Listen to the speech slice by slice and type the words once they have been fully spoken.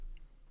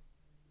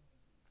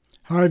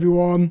Hi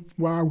everyone.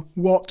 Wow,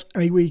 what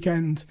a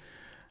weekend.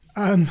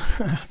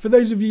 For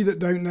those of you that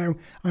don't know,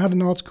 I had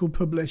an article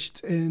published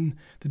in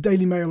the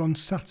Daily Mail on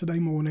Saturday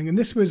morning, and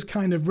this was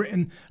kind of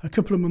written a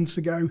couple of months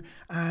ago,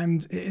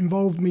 and it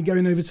involved me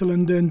going over to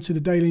London to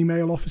the Daily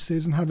Mail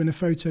offices and having a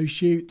photo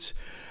shoot.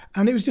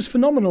 And it was just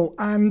phenomenal,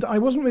 and I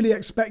wasn't really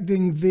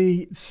expecting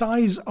the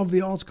size of the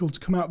article to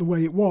come out the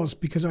way it was,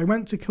 because I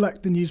went to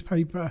collect the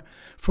newspaper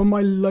from my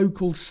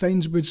local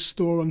Sainsbury's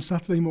store on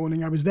Saturday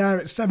morning. I was there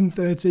at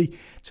 7:30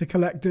 to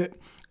collect it,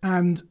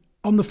 and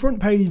on the front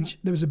page,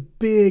 there was a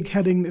big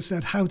heading that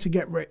said how to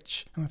get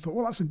rich. And I thought,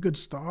 well, that's a good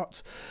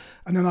start.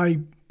 And then I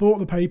bought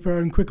the paper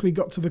and quickly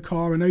got to the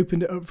car and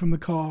opened it up from the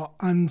car.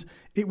 And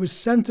it was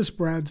centre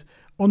spread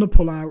on a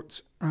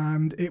pullout.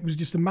 And it was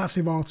just a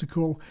massive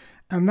article.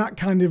 And that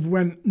kind of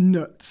went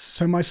nuts.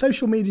 So my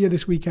social media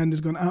this weekend has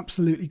gone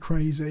absolutely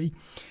crazy.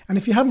 And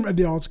if you haven't read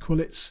the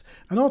article, it's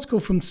an article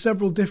from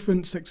several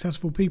different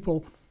successful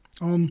people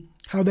on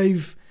how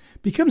they've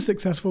become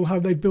successful, how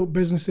they've built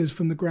businesses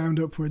from the ground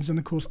upwards. And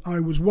of course,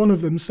 I was one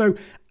of them. So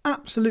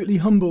absolutely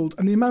humbled.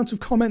 And the amount of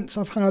comments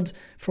I've had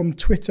from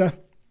Twitter,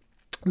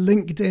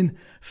 LinkedIn,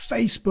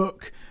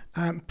 Facebook,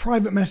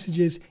 private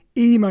messages,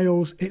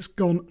 emails, it's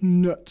gone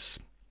nuts.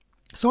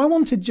 So I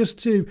wanted just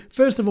to,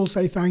 first of all,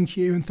 say thank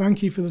you, and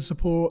thank you for the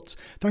support.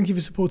 Thank you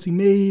for supporting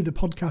me, the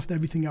podcast,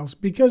 everything else,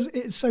 because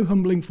it's so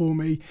humbling for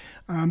me,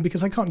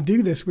 because I can't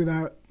do this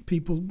without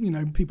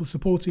people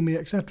supporting me,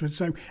 etc.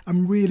 So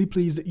I'm really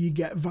pleased that you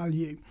get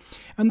value.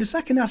 And the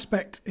second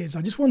aspect is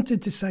I just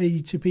wanted to say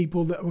to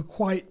people that were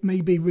quite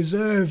maybe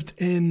reserved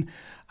in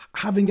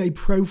having a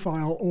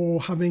profile or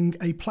having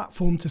a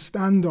platform to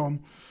stand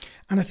on.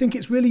 And I think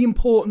it's really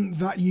important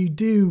that you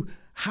do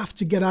have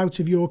to get out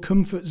of your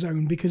comfort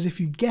zone, because if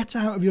you get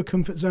out of your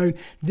comfort zone,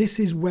 this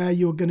is where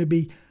you're going to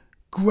be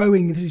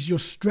growing. This is your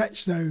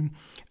stretch zone.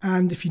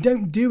 And if you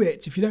don't do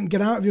it, if you don't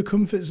get out of your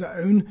comfort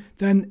zone,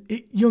 then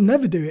you'll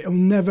never do it. It'll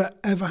never,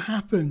 ever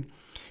happen.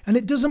 And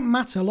it doesn't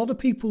matter. A lot of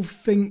people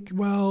think,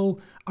 well,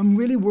 I'm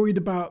really worried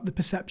about the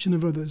perception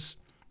of others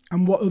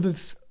and what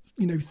others,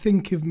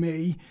 think of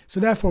me. So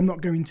therefore, I'm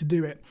not going to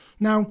do it.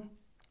 Now,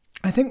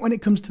 I think when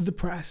it comes to the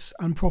press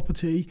and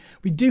property,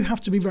 we do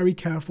have to be very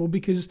careful,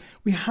 because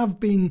we have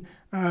been,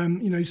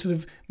 sort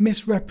of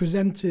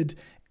misrepresented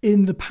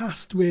in the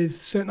past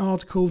with certain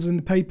articles in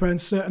the paper and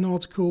certain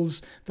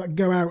articles that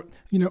go out,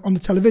 on the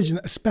television,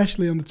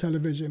 especially on the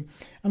television.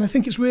 And I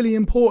think it's really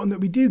important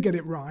that we do get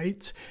it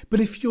right. But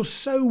if you're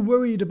so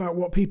worried about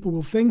what people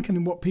will think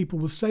and what people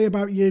will say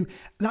about you,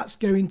 that's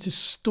going to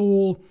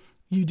stall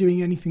you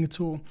doing anything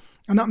at all.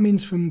 And that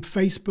means from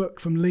Facebook,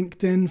 from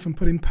LinkedIn, from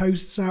putting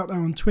posts out there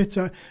on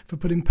Twitter, for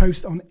putting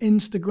posts on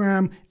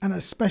Instagram, and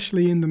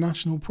especially in the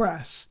national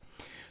press.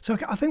 So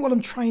I think what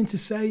I'm trying to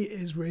say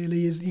is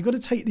you've got to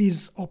take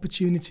these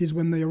opportunities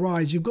when they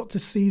arise. You've got to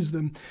seize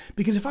them.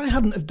 Because if I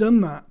hadn't have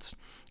done that,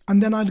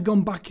 and then I'd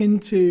gone back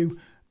into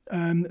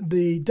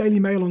the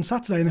Daily Mail on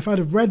Saturday, and if I'd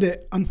have read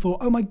it and thought,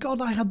 oh my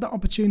God, I had that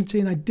opportunity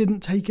and I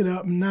didn't take it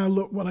up, and now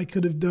look what I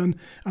could have done,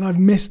 and I've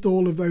missed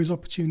all of those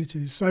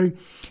opportunities. So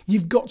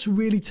you've got to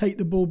really take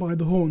the bull by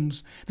the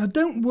horns. Now,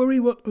 don't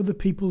worry what other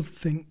people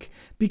think,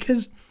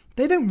 because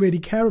they don't really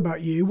care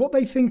about you. What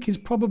they think is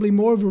probably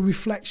more of a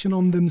reflection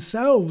on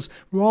themselves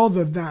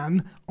rather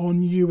than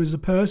on you as a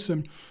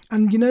person.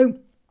 And,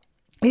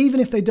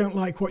 even if they don't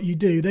like what you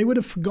do, they would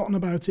have forgotten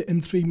about it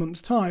in 3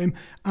 months' time,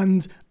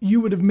 and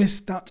you would have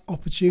missed that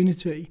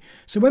opportunity.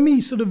 So when we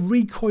sort of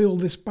recoil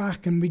this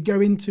back and we go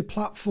into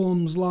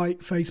platforms like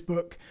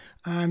Facebook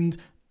and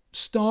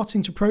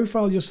starting to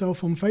profile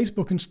yourself on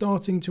Facebook and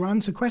starting to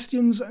answer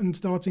questions and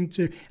starting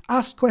to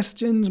ask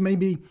questions,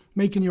 maybe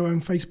making your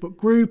own Facebook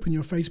group and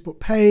your Facebook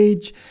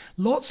page.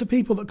 Lots of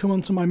people that come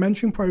onto my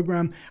mentoring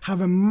program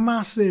have a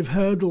massive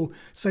hurdle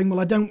saying, well,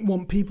 I don't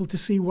want people to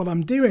see what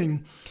I'm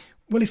doing.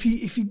 Well, if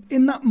you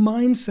in that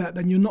mindset,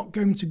 then you're not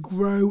going to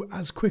grow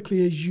as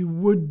quickly as you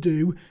would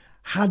do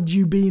had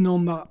you been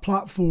on that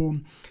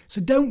platform. So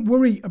don't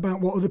worry about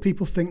what other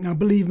people think. Now,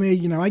 believe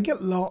me, I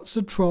get lots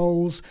of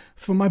trolls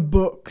for my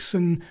books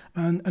and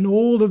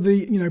all of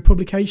the,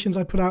 publications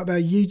I put out there.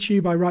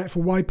 YouTube, I write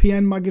for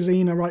YPN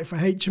magazine, I write for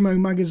HMO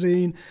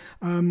magazine,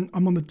 I'm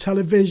on the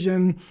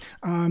television,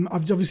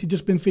 I've obviously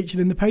just been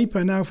featured in the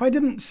paper. Now, if I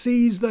didn't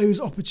seize those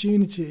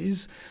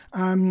opportunities,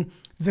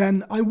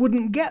 then I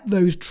wouldn't get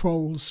those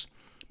trolls.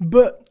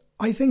 But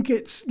I think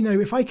it's,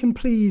 if I can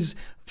please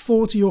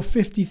 40 or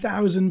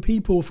 50,000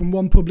 people from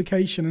one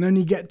publication and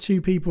only get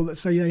 2 people that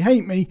say they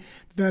hate me,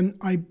 then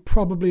I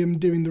probably am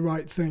doing the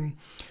right thing.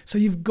 So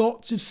you've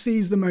got to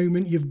seize the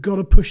moment. You've got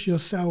to push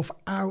yourself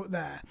out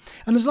there.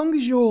 And as long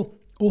as you're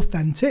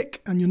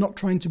authentic and you're not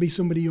trying to be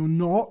somebody you're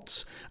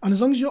not, and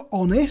as long as you're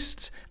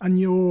honest and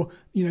you're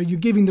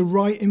giving the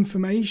right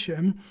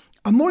information,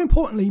 and more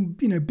importantly,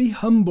 be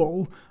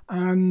humble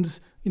and,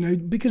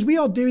 because we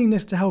are doing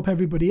this to help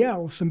everybody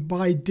else. And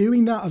by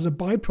doing that as a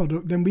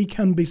byproduct, then we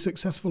can be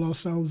successful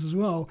ourselves as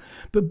well.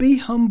 But be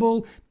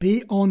humble,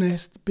 be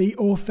honest, be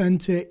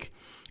authentic,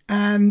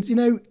 and,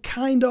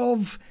 kind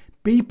of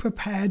be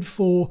prepared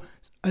for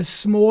a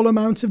small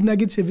amount of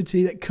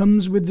negativity that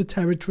comes with the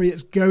territory.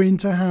 It's going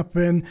to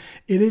happen.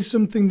 It is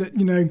something that,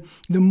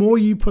 the more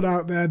you put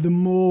out there, the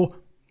more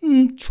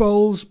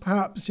trolls,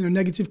 perhaps,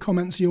 negative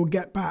comments you'll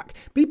get back.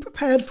 Be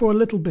prepared for a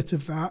little bit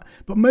of that,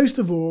 but most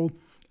of all,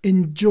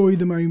 enjoy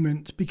the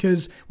moment,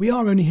 because we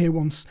are only here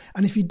once.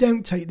 And if you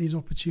don't take these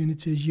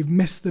opportunities, you've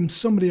missed them.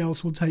 Somebody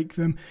else will take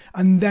them.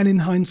 And then in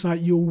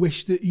hindsight, you'll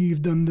wish that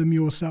you've done them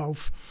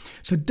yourself.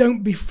 So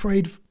don't be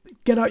afraid.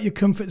 Get out your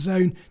comfort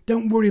zone.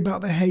 Don't worry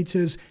about the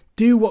haters.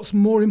 Do what's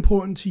more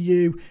important to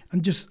you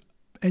and just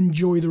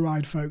enjoy the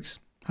ride, folks.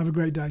 Have a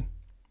great day.